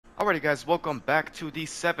Alrighty guys, welcome back to the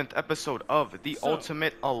 7th episode of the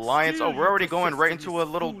Ultimate Alliance. Oh, we're already going right into a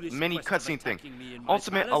little mini cutscene thing.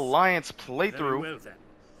 Ultimate Alliance playthrough. Very well then.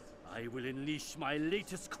 I will unleash my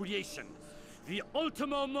latest creation, the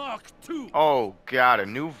Ultimo Mark II. Oh god, a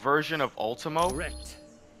new version of Ultimo? Correct.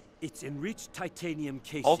 Its enriched titanium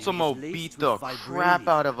casing Ultimo is laced beat with the vibranium, crap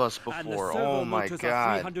out of us and the before. servo Oh my motors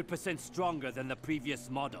god. are 300% stronger than the previous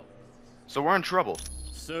model. So we're in trouble.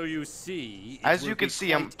 So you see, As you can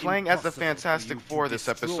see, I'm playing as the Fantastic Four this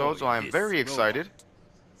episode, so I'm very excited.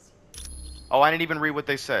 Oh, I didn't even read what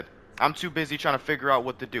they said. I'm too busy trying to figure out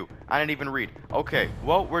what to do. I didn't even read. Okay,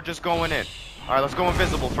 well, we're just going in. Alright, let's go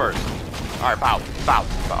invisible first. Alright, bow, bow,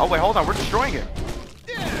 bow. Oh, wait, hold on. We're destroying it.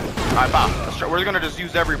 Alright, bow. We're gonna just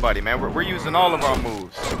use everybody, man. We're using all of our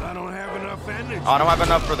moves. I don't have enough energy. Oh, I don't have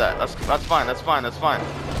enough for that. That's fine. That's fine. That's fine.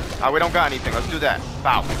 Alright, we don't got anything. Let's do that.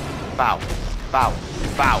 Bow, bow, bow,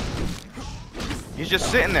 bow. He's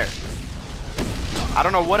just sitting there. I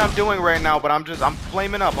don't know what I'm doing right now, but I'm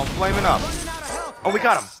flaming up. I'm flaming up. Oh, we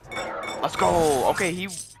got him. Let's go. Okay,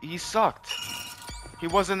 he sucked. He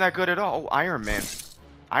wasn't that good at all. Oh, Iron Man.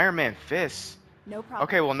 Iron Man fist. No problem.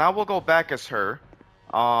 Okay, well now we'll go back as her.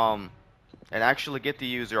 And actually get the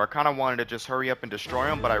user. I kind of wanted to just hurry up and destroy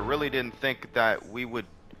him, but I really didn't think that we would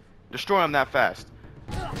destroy him that fast.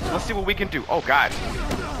 Let's see what we can do. Oh god.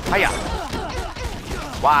 Hiya.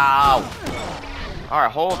 Wow.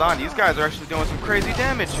 Alright, hold on. These guys are actually doing some crazy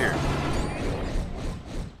damage here.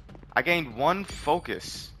 I gained 1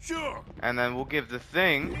 focus. Sure. And then we'll give the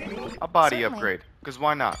thing a body upgrade. Because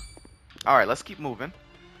why not? Alright, let's keep moving.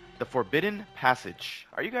 The Forbidden Passage.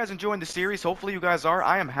 Are you guys enjoying the series? Hopefully you guys are.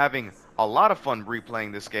 I am having a lot of fun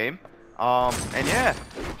replaying this game. And yeah,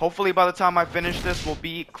 hopefully by the time I finish this, we'll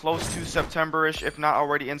be close to September-ish, if not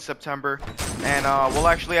already in September. And we'll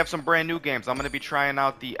actually have some brand new games. I'm going to be trying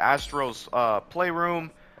out the Astro's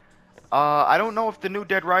Playroom. I don't know if the new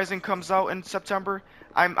Dead Rising comes out in September.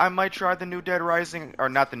 I might try the new Dead Rising, or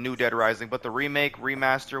not the new Dead Rising, but the remake,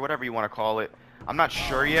 remaster, whatever you want to call it. I'm not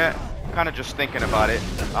sure yet. Kind of just thinking about it.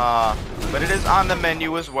 But it is on the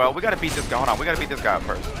menu as well. We got to beat this guy. Hold on, we got to beat this guy up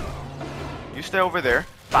first. You stay over there.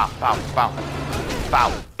 Bow, bow, bow.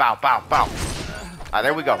 Bow, bow, bow, bow. Alright,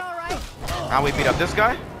 there we go. Now we beat up this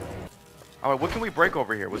guy. Alright, what can we break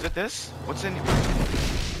over here? Was it this? What's in here?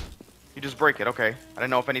 You just break it, okay. I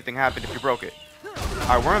didn't know if anything happened if you broke it.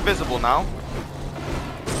 Alright, we're invisible now.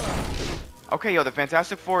 Okay, yo, the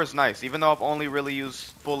Fantastic Four is nice. Even though I've only really used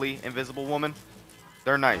fully Invisible Woman,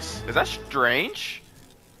 they're nice. Is that strange?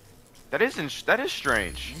 That is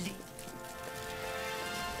strange.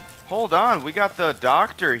 Hold on, we got the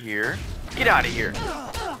doctor here. Get out of here.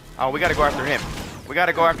 Oh, we gotta go after him. We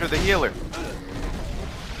gotta go after the healer.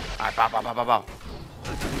 Alright, bow, bow, bow, bow, bow.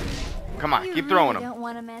 Come on, keep throwing him. Don't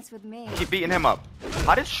want to mess with me. Keep beating him up.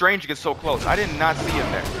 How did Strange get so close? I did not see him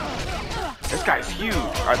there. This guy's huge.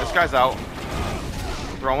 Alright, this guy's out.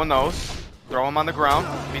 Throwing those. Throw him on the ground.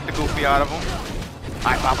 Beat the goofy out of him.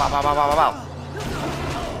 Alright, bow, bow, bow, bow, bow, bow.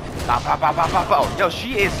 Bow, bow, bow, bow, bow, bow. Yo,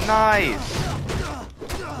 she is nice.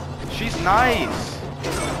 She's nice.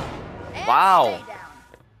 Wow.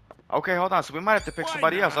 Okay, hold on. So we might have to pick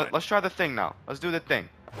somebody else. Let's try the thing now. Let's do the thing.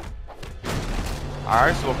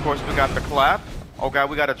 Alright, so of course we got the clap. Oh god,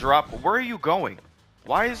 we got a drop. Where are you going?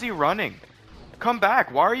 Why is he running? Come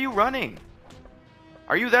back. Why are you running?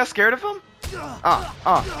 Are you that scared of him?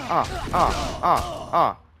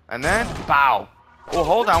 And then, bow. Oh,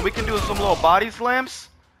 hold on. We can do some little body slams.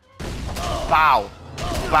 Bow.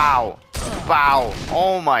 Bow. Bow.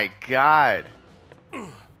 Oh my god.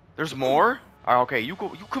 There's more? Alright, okay, you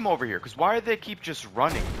come over here, because why do they keep just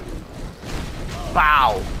running?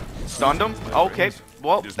 Bow. Stunned him? Okay,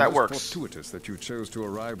 well, that works. Fortuitous that you chose to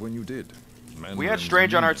arrive when you did. We had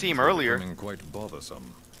Strange on our team earlier. Quite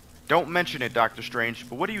bothersome. Don't mention it, Dr. Strange,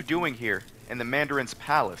 but what are you doing here in the Mandarin's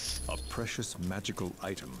palace? A precious magical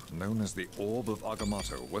item known as the Orb of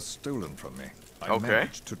Agamotto was stolen from me. I Okay.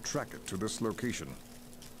 managed to track it to this location.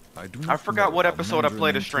 I forgot what episode I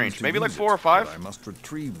played as Strange. Maybe like 4 or 5? I must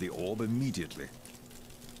retrieve the orb immediately.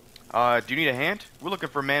 Do you need a hand? We're looking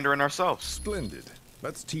for Mandarin ourselves. Splendid.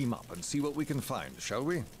 Let's team up and see what we can find, shall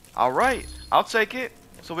we? Alright, I'll take it.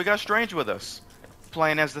 So we got Strange with us.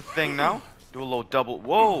 Playing as the thing now. Do a little double.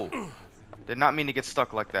 Whoa! Did not mean to get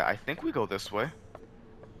stuck like that. I think we go this way.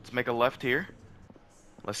 Let's make a left here.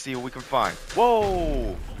 Let's see what we can find.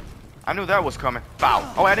 Whoa! I knew that was coming. Bow.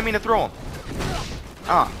 Oh, I didn't mean to throw him.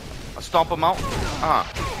 I'll stomp him out.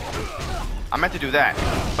 I meant to do that.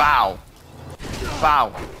 Bow.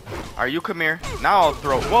 Bow. Alright, you come here. Now I'll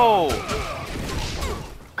throw. Whoa!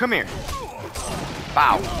 Come here.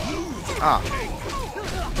 Bow.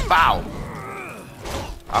 Bow.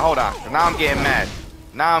 Hold on. Now I'm getting mad.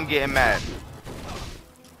 Now I'm getting mad.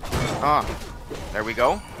 There we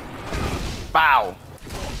go. Bow.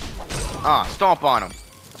 Stomp on him.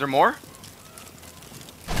 Is there more?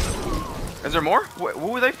 Is there more?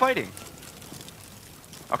 Who are they fighting?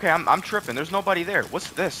 Okay, I'm tripping. There's nobody there. What's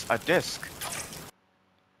this? A disc.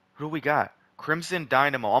 Who do we got? Crimson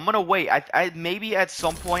Dynamo. I'm gonna wait. I maybe at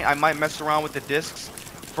some point I might mess around with the discs.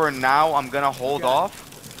 For now, I'm gonna hold off.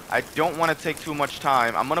 I don't want to take too much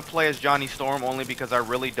time. I'm gonna play as Johnny Storm only because I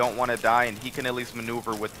really don't want to die, and he can at least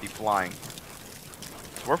maneuver with the flying.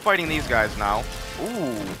 So we're fighting these guys now.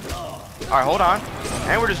 Ooh. Alright, hold on.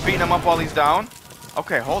 And we're just beating him up while he's down.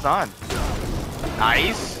 Okay, hold on.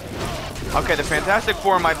 Nice. Okay, the Fantastic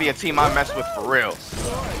Four might be a team I mess with for real.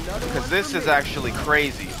 Because this is actually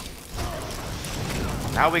crazy.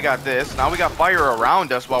 Now we got this. Now we got fire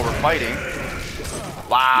around us while we're fighting.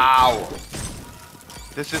 Wow.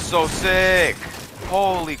 This is so sick.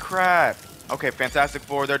 Holy crap. Okay, Fantastic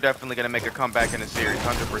Four, they're definitely going to make a comeback in the series.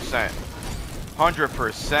 100%.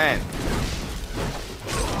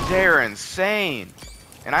 100%. They're insane.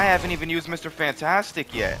 And I haven't even used Mr.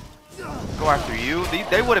 Fantastic yet. Go after you.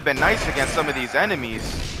 They would have been nice against some of these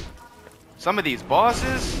enemies. Some of these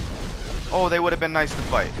bosses. Oh, they would have been nice to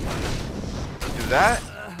fight. Do that.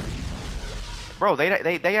 Bro,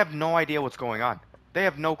 they have no idea what's going on. They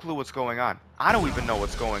have no clue what's going on. I don't even know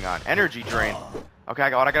what's going on. Energy drain. Okay, I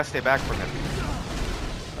gotta stay back from him.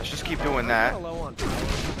 Let's just keep doing that.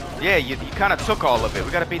 Yeah, you kind of took all of it.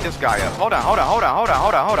 We gotta beat this guy up. Hold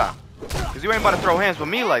on. Because you ain't about to throw hands with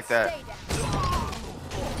me like that.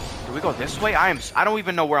 Do we go this way? I don't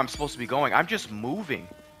even know where I'm supposed to be going. I'm just moving.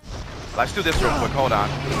 Let's do this real quick. Hold on.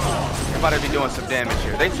 We're about to be doing some damage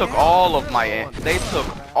here. They took all of my energy.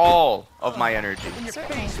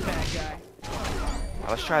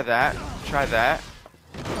 Let's try that. Try that.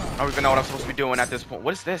 I don't even know what I'm supposed to be doing at this point.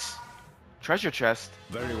 What is this? Treasure chest.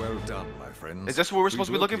 Very well done, my friends. Is this what we're supposed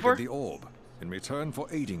to be looking for? The orb. In return for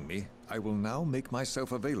aiding me, I will now make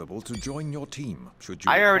myself available to join your team. Should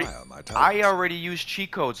you require my talents. I already used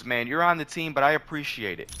cheat codes, man. You're on the team, but I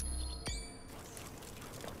appreciate it.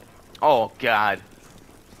 Oh God.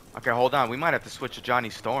 Okay, hold on. We might have to switch to Johnny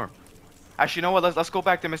Storm. Actually, you know what? Let's go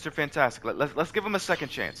back to Mr. Fantastic. Let's give him a second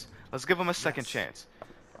chance. Let's give him a second chance.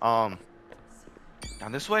 Down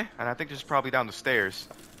this way? And I think this is probably down the stairs.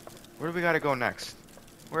 Where do we gotta go next?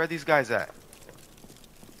 Where are these guys at?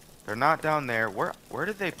 They're not down there. Where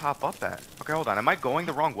did they pop up at? Okay, hold on. Am I going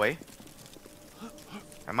the wrong way?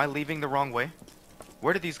 Am I leaving the wrong way?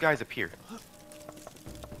 Where did these guys appear?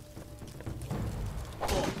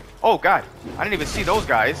 Oh God, I didn't even see those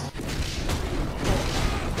guys.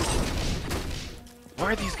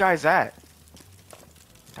 Where are these guys at?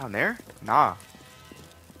 Down there? Nah.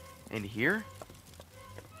 In here?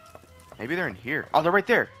 Maybe they're in here. Oh, they're right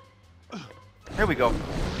there. There we go.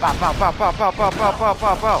 Pow, pow, pow, pow, pow, pow, pow, pow,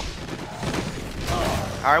 pow, pow.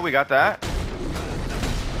 Alright, we got that.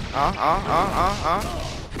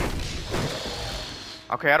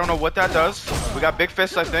 Okay, I don't know what that does. We got big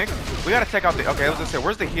fists, I think. We gotta take out the... Okay, I was gonna say,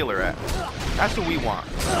 where's the healer at? That's who we want.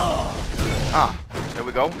 There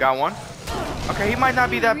we go. Got one. Okay, he might not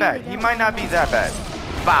be that bad. He might not be that bad.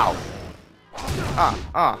 Bow.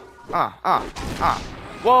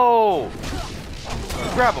 Whoa!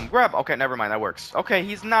 Grab him, grab him. Okay, never mind, that works. Okay,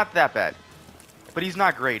 he's not that bad. But he's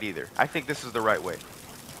not great either. I think this is the right way.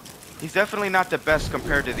 He's definitely not the best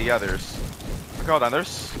compared to the others. Okay, hold on,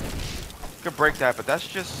 there's... Could break that, but that's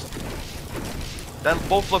just... That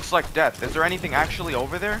both looks like death. Is there anything actually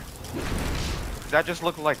over there? That just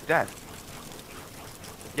looked like death.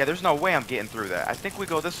 Yeah, there's no way I'm getting through that. I think we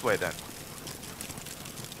go this way then.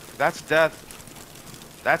 That's death.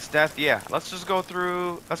 That's death, yeah. Let's just go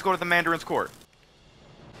through... Let's go to the Mandarin's court.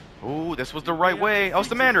 Ooh, this was the right way. Oh, it's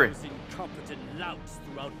the Mandarin. Incompetent louts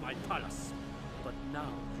throughout my palace. But now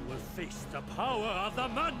you will face the power of the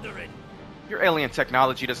Mandarin. Your alien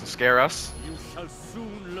technology doesn't scare us. You shall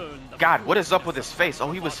soon learn the God, what is up with his face?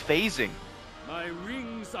 Oh, he was phasing. My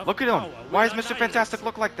rings of Look at him. power Why does will Mr. annihilate Fantastic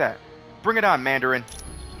look like that? Bring it on, Mandarin.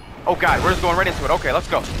 Oh God, we're just going right into it. Okay, let's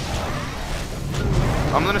go.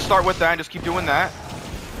 I'm gonna start with that and just keep doing that.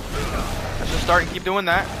 Let's just start and keep doing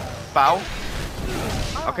that. Bow.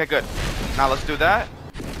 Okay, good. Now let's do that.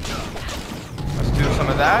 Let's do some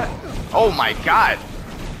of that. Oh my God.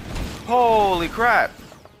 Holy crap.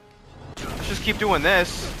 Let's just keep doing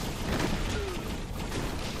this.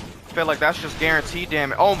 I feel like that's just guaranteed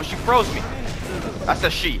damage. Oh, but she froze me. That's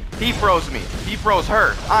a she. He froze me. He froze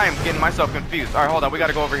her. I'm getting myself confused. All right, hold on. We got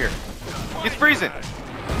to go over here. He's freezing.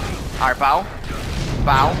 All right, bow.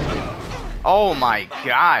 Bow. Oh my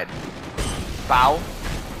God. Bow.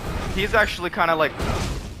 He's actually kind of like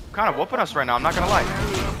kind of whooping us right now. I'm not gonna lie.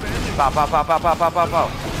 Bow, bow, bow, bow, bow, bow, bow,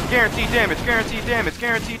 bow. Guaranteed damage, guaranteed damage,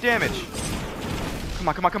 guaranteed damage. Come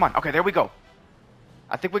on, come on, come on. Okay, there we go.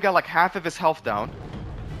 I think we got like half of his health down.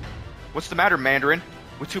 What's the matter, Mandarin?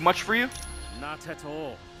 We too much for you? Not at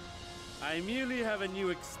all. I merely have a new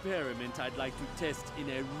experiment I'd like to test in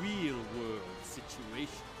a real-world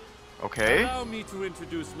situation. Okay. Allow me to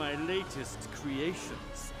introduce my latest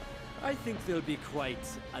creations. I think they'll be quite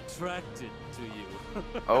attracted to you.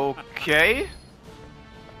 Okay.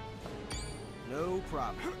 No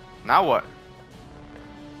problem. Now what?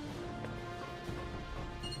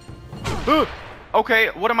 Okay,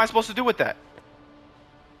 what am I supposed to do with that?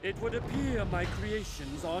 It would appear my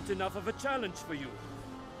creations aren't enough of a challenge for you.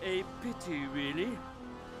 A pity, really.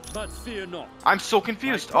 But fear not. I'm so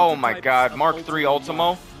confused. Oh my god, Mark III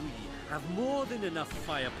Ultimo. Have more than enough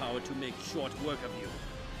firepower to make short work of you.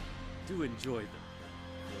 Do enjoy them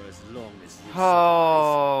for as long as you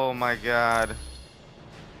Oh my god.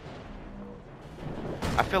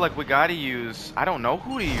 I feel like we gotta use... I don't know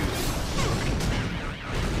who to use.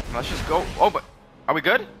 Let's just go. Oh, but... Are we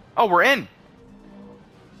good? Oh, we're in.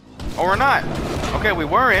 Oh, we're not. Okay, we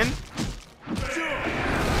were in.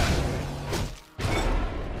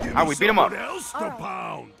 Alright, we beat him up. Let's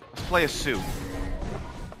Let's play a Sue.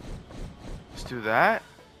 Let's do that.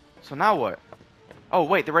 So now what? Oh,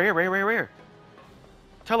 wait, they're right here, right here.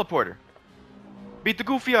 Teleporter. Beat the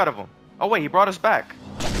goofy out of him. Oh, wait, he brought us back.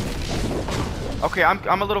 Okay,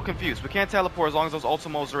 I'm a little confused. We can't teleport as long as those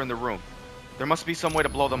Ultimos are in the room. There must be some way to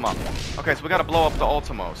blow them up. Okay, so we gotta blow up the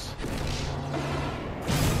Ultimos.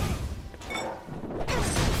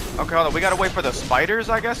 Okay, hold on. We gotta wait for the spiders,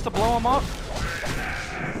 I guess, to blow them up.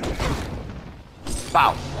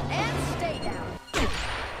 Bow. And stay down.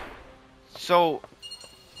 So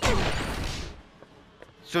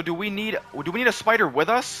do we need a spider with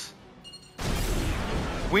us?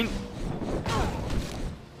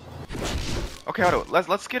 Okay, hold on.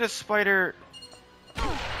 Let's get a spider.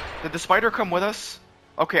 Did the spider come with us?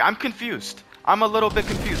 Okay, I'm confused. I'm a little bit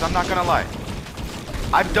confused. I'm not gonna lie.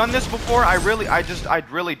 I've done this before. I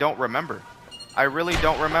really don't remember. I really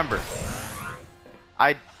don't remember.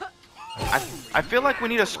 I feel like we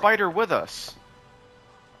need a spider with us.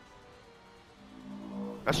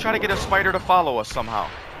 Let's try to get a spider to follow us somehow.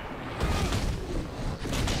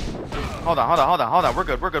 Hold on.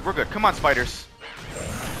 We're good. Come on, spiders.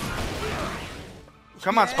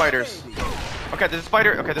 Come on, spiders. Okay, the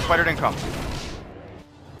spider didn't come.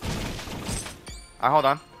 Alright, hold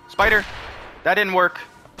on. Spider! That didn't work.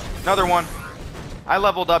 Another one. I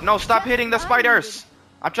leveled up. No, stop hitting the spiders!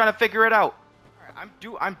 I'm trying to figure it out.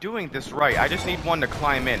 I'm doing this right. I just need one to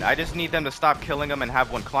climb in. I just need them to stop killing them and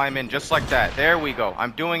have one climb in just like that. There we go.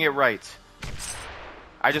 I'm doing it right.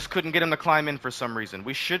 I just couldn't get him to climb in for some reason.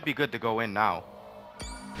 We should be good to go in now.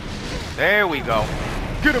 There we go.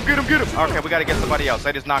 Get him! Okay, we gotta get somebody else.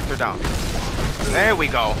 I just knocked her down. There we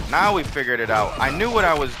go. Now we figured it out. I knew what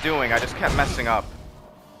I was doing. I just kept messing up.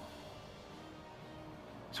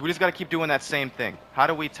 So we just gotta keep doing that same thing. How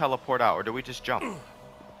do we teleport out? Or do we just jump?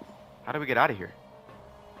 How do we get out of here?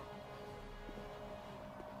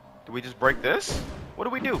 Do we just break this? What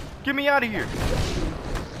do we do? Get me out of here!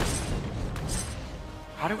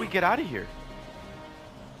 How do we get out of here?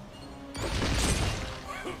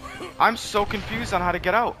 I'm so confused on how to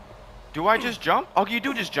get out. Do I just jump? Oh, you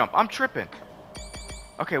do just jump. I'm tripping.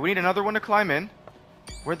 Okay, we need another one to climb in.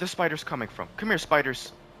 Where are the spiders coming from? Come here,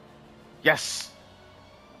 spiders. Yes.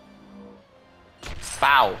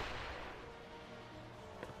 Bow.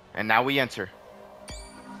 And now we enter.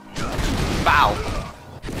 Bow.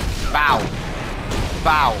 Bow.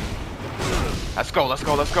 Bow. Let's go.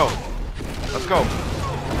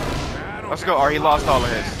 Oh, he lost all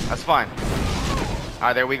of his. That's fine.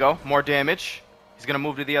 Alright, there we go. More damage. He's gonna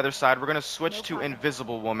move to the other side. We're gonna switch to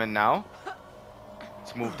Invisible Woman now.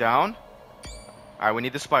 Let's move down. Alright, we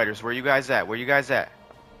need the spiders. Where you guys at? We're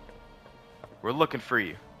looking for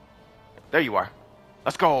you. There you are.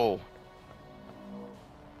 Let's go.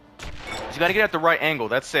 You gotta get at the right angle.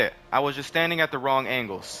 That's it. I was just standing at the wrong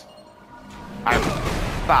angles. Alright.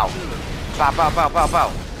 Bow.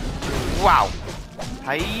 Bow. Wow.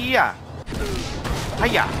 Hiya.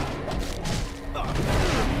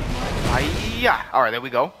 Alright, there we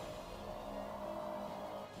go.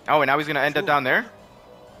 Oh, and now he's gonna end up down there.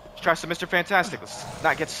 Let's try some Mr. Fantastic. Let's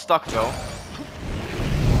not get stuck though.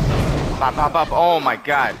 Bop. Oh my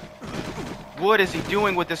god. What is he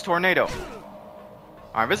doing with this tornado?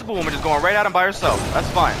 Alright, Invisible Woman is going right at him by herself. That's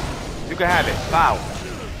fine. You can have it.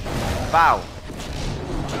 Bow.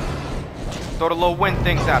 Throw the little wind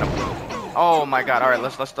things at him. Oh my god. Alright,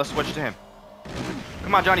 let's switch to him.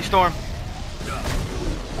 Come on, Johnny Storm.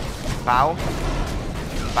 Bow.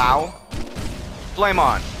 Bow. Flame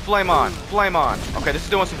on. Flame on. Flame on. Okay, this is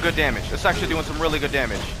doing some good damage. This is actually doing some really good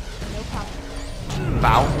damage. No problem.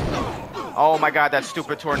 Bow. Oh my god, that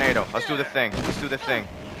stupid tornado. Let's do the thing. Let's do the thing.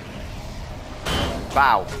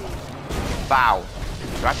 Bow. Bow.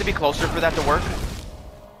 Do I have to be closer for that to work?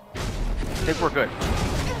 I think we're good.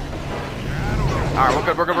 Alright, we're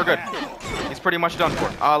good, we're good, we're good. He's pretty much done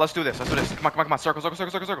for. Let's do this. Let's do this. Come on, come on, come on. Circle, circle,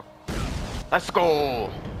 circle, circle, circle. Let's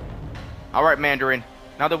go. Alright, Mandarin.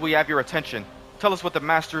 Now that we have your attention, tell us what the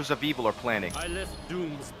Masters of Evil are planning. I left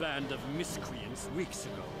Doom's band of miscreants weeks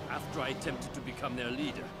ago after I attempted to become their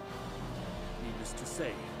leader. Needless to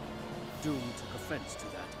say, Doom took offense to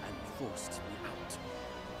that and forced me out.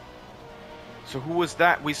 So who was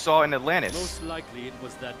that we saw in Atlantis? Most likely it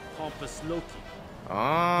was that pompous Loki.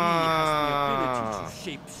 Ah. He has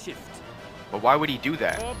the ability to shape-shift. But why would he do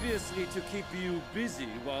that? Obviously to keep you busy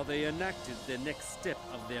while they enacted the next step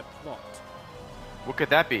of their plot. What could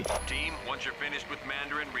that be? Team, once you're finished with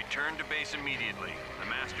Mandarin, return to base immediately. The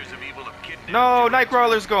Masters of Evil have kidnapped... No,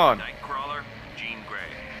 Nightcrawler's gone. Nightcrawler, Jean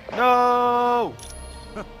Grey. No!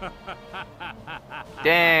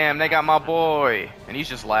 Damn, they got my boy. And he's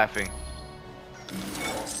just laughing.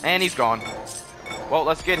 And he's gone. Well,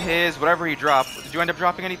 let's get his, whatever he dropped. Did you end up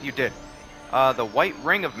dropping anything? You did. The White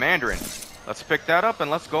Ring of Mandarin. Let's pick that up and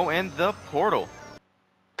let's go in the portal.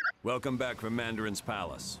 Welcome back from Mandarin's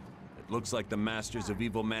palace. It looks like the Masters of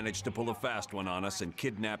Evil managed to pull a fast one on us and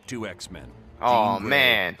kidnap 2 X-Men. Oh, Jean Grey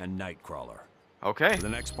man. And Nightcrawler. Okay. For the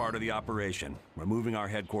next part of the operation, we're moving our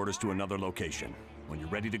headquarters to another location. When you're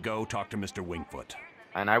ready to go, talk to Mr. Wingfoot.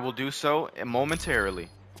 And I will do so momentarily.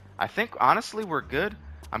 I think, honestly, we're good.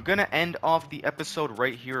 I'm going to end off the episode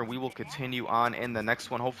right here, and we will continue on in the next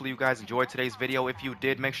one. Hopefully, you guys enjoyed today's video. If you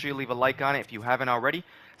did, make sure you leave a like on it if you haven't already.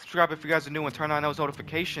 Subscribe if you guys are new, and turn on those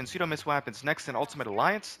notifications so you don't miss what happens next in Ultimate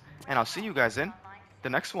Alliance. And I'll see you guys in the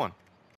next one.